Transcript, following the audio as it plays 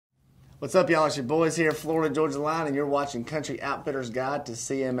What's up, y'all? It's your boys here, Florida Georgia Line, and you're watching Country Outfitter's Guide to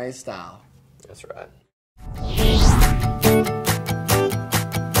CMA Style. That's right.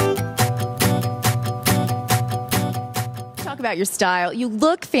 Talk about your style. You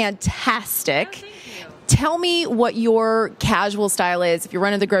look fantastic. Oh, thank you. Tell me what your casual style is. If you're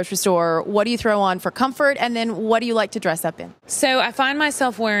running the grocery store, what do you throw on for comfort? And then what do you like to dress up in? So I find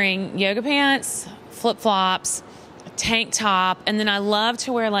myself wearing yoga pants, flip-flops, a tank top, and then I love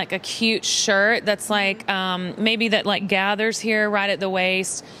to wear like a cute shirt that's like maybe that like gathers here right at the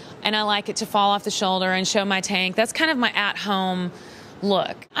waist, and I like it to fall off the shoulder and show my tank. That's kind of my at-home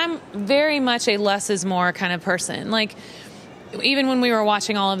look. I'm very much a less is more kind of person. Like, even when we were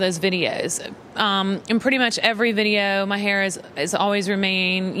watching all of those videos, in pretty much every video, my hair is always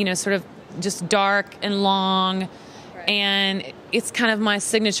remain, you know, sort of just dark and long, and it's kind of my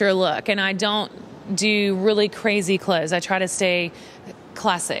signature look. And I don't do really crazy clothes. I try to stay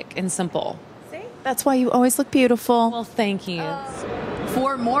classic and simple. See? That's why you always look beautiful. Well, thank you.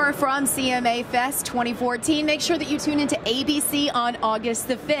 For more from CMA Fest 2014, make sure that you tune into ABC on August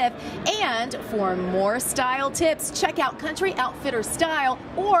the 5th. And for more style tips, check out Country Outfitter Style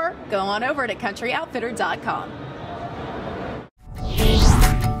or go on over to countryoutfitter.com.